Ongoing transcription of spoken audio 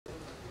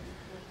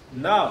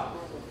Now,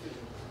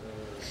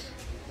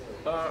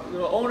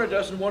 the owner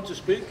doesn't want to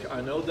speak,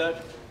 I know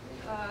that.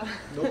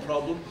 No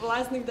problem.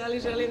 Vlasnik da li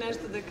želi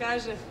nešto da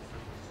kaže?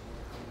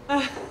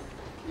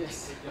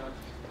 Yes.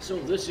 So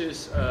this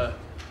is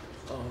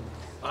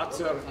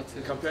Acer,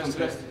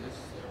 campestre.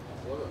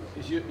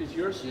 Is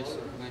yours? Yes.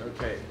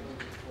 Okay.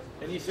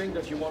 Anything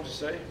that you want to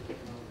say?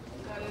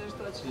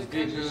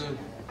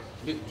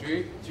 Big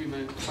tree,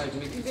 5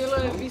 meters. Bilo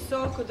je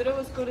visoko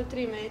drvo, skoro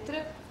 3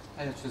 metre.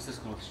 Ajde, ću da se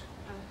skročiš.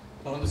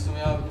 Pa onda sam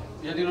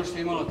jedino što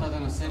je imala tada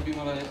na sebi,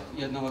 imala je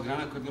jedna ova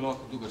grana koja je bila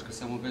ovako dugačka,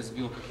 samo bez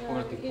bilo kakvih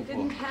povratnih It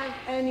kupova. didn't have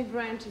any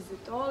branches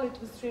at all. It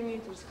was 3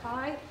 meters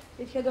high.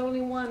 It had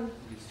only one,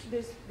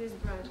 this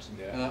branch.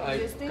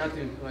 I cut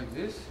it like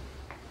this.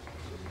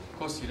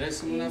 Kosi res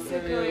sam mu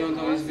napravio i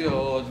onda on izbio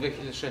od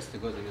 2006.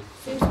 godine.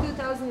 Since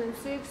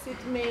 2006 it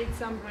made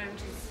some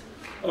branches.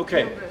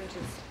 Okay. No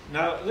branches.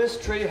 Now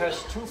this tree has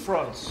two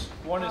fronts.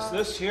 One is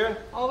this here.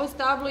 Ovo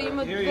stablo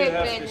ima Here you dve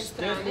have prednje this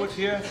strane. dead wood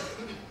here.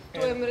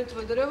 Tu je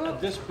mrtvo drvo. And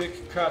this big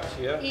cut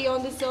here I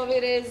onda se ovaj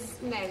rez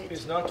ne vidi.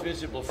 is not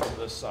visible from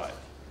this side.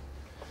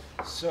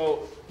 So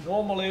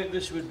normally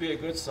this would be a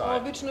good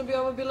side. Obično bi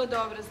ovo bila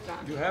dobra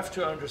strana. You have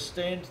to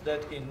understand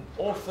that in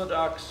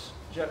orthodox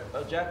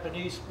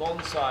Japanese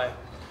bonsai,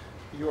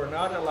 you are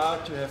not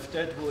allowed to have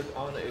dead wood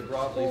on a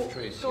broadleaf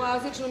tree. U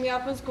klasičnom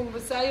japanskom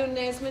bonsaju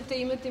ne smete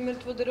imati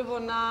mrtvo drvo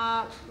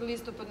na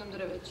listopadnom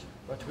drveću.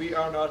 But we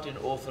are not in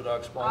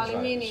orthodox Ali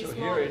mi bonsai, so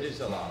nismo. here it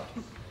is allowed.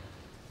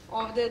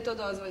 Ovde je to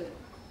dozvoljeno.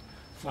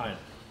 Fine.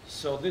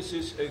 So this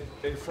is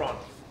a front.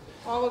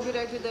 Ovo bi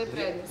rekli da je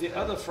prednja The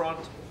strana. other front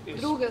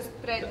is Druga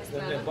prednja the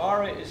strana.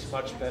 nebari is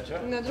much better.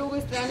 Na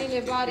drugoj strani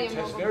nebari je It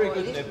has mnogo very good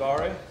bolji.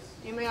 nebari.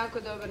 Ima jako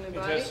dobar It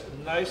nebari. has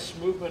nice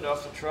movement of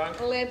the trunk.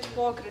 Lep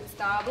pokret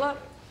stabla.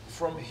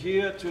 From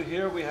here to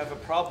here we have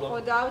a problem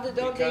Odavde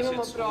do ovde because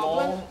imamo it's problem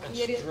long and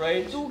jer je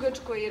straight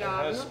dugačko i and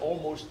ravno has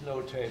almost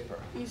no taper.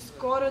 i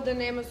skoro da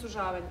nema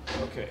sužavanja.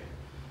 Okay.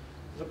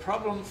 The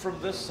problem from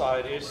this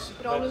side is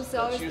Problem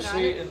sa ove that you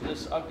strane see in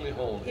this ugly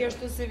hole here. je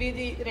što se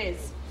vidi rez.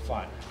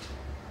 Fine.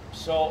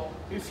 So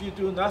if you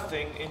do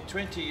nothing, in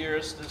 20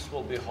 years this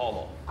will be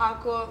hollow.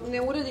 Ako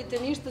ne uradite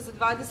ništa za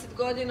 20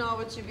 godina,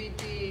 ovo će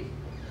biti...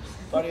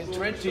 But in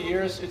 20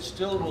 years it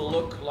still will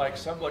look like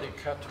somebody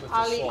cut with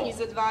a Ali saw. i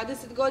za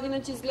 20 godina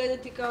će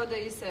izgledati kao da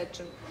je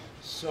isečen.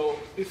 So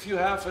if you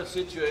have a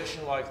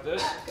situation like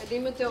this, Kad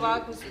imate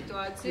ovakvu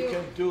situaciju, you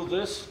can do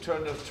this,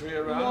 turn the tree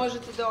around,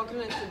 možete da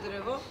okrenete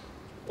drvo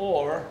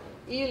or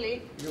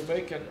ili you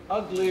make an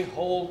ugly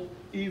hole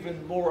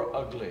even more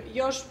ugly.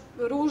 još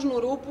ružnu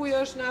rupu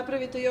još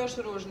napravite još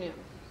ružnije.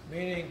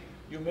 Meaning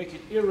you make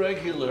it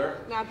irregular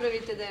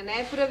Napravite da je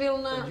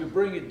nepravilna, and you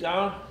bring it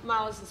down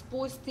malo se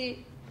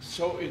spusti,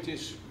 so it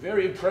is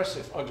very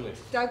impressive ugly.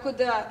 tako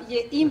da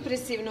je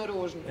impresivno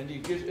ružno. And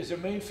it's a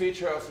main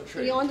feature of the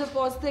tree. I onda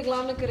postaje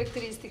glavna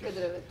karakteristika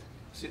drveta.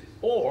 See,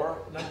 or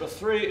number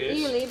 3 is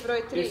Ili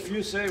broj 3. if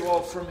you say,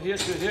 well, from here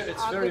to here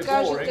it's Ako very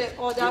kažete, boring,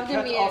 you odavde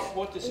cut mi je off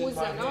what is in my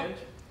uzano, hand.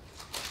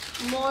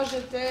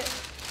 možete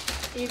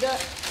i da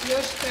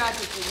još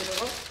kratite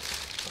drvo,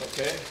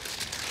 Okay.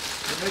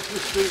 You make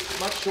this tree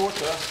much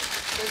shorter,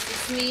 da se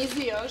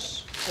snizi još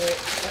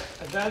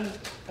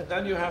and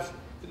then you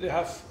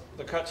have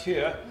the cut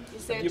here,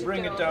 and you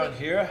bring it down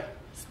here,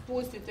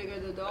 spustite ga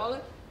do dole,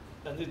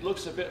 and it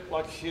looks a bit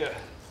like here.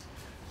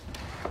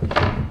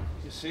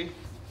 You see?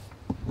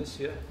 This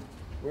here?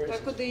 Where is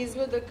tako it? da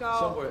izgleda kao...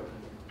 Somewhere.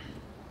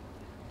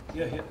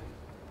 Yeah, here.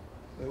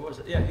 Where was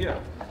it? Yeah, here.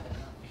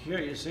 Here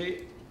you see,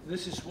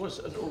 this was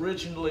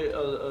originally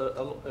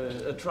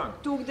a trunk.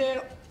 Tu gde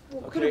je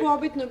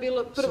prvobitno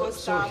bilo prvo So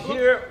stablo,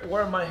 here,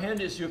 where my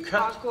hand is, you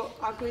cut,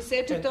 ako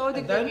isečete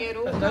ovde gde mi je and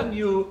ruka then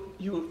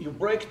you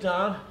break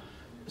down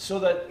so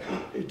that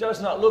it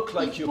does not look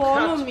like i you cut.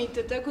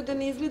 polomite, tako da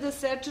ne izgleda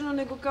sečeno,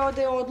 nego kao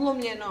da je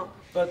odlomljeno,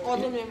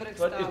 odlomljen vrh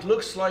But it stabla.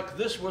 looks like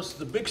this was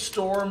the big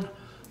storm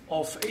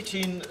of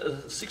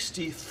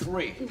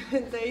 1863.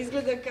 Da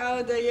izgleda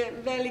kao da je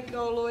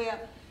velika oluja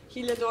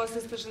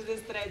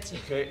 1863.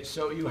 Okay,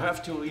 so you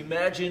have to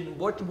imagine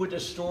what would a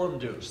storm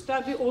do,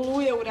 Šta bi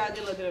oluja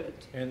uradila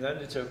drvetu? and then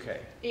it's okay.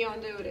 I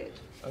onda je u redu.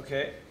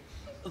 Okay,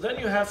 then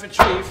you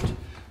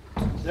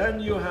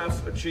have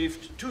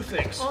achieved two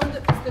things.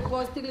 Onda ste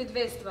postigli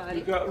dve You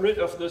stvari. got rid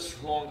of this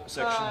long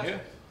section here.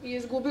 I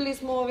izgubili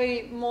smo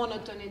ovaj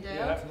monotoni You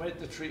deo. have made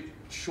the tree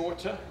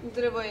shorter,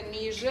 Drvo je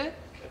niže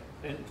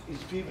and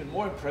it's even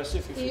more impressive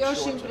if i it's još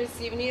shorter.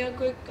 impresivnije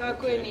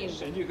ako je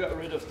niže. And you got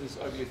rid of this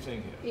ugly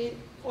thing here. I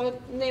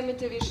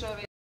nemate više ove